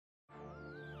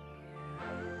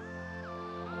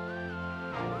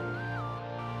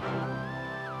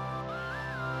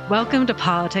Welcome to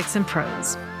Politics and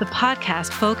Prose, the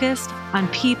podcast focused on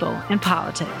people and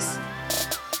politics.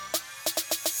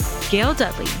 Gail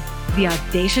Dudley, the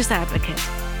audacious advocate,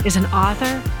 is an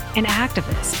author and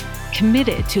activist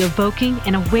committed to evoking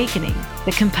an awakening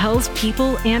that compels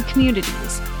people and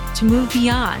communities to move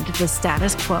beyond the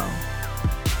status quo.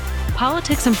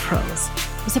 Politics and Prose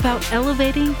is about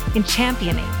elevating and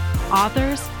championing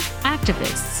authors,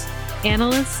 activists,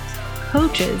 analysts,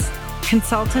 coaches,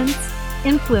 consultants,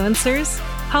 influencers,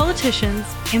 politicians,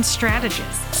 and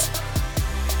strategists.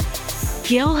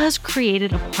 Gail has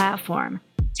created a platform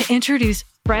to introduce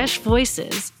fresh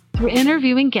voices through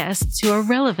interviewing guests who are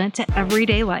relevant to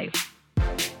everyday life.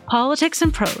 Politics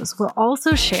and Prose will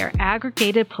also share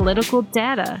aggregated political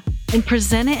data and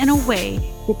present it in a way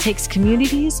that takes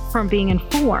communities from being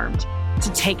informed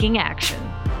to taking action.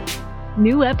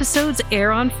 New episodes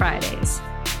air on Fridays.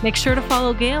 Make sure to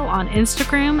follow Gail on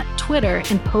Instagram, Twitter,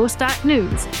 and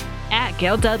post.news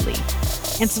 @GailDudley.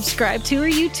 And subscribe to her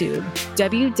YouTube,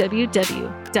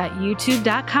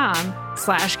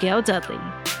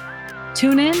 www.youtube.com/GailDudley.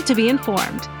 Tune in to be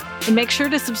informed, and make sure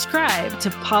to subscribe to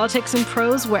Politics and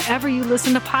Prose wherever you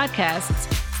listen to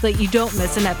podcasts so that you don't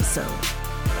miss an episode.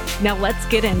 Now let's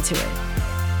get into it.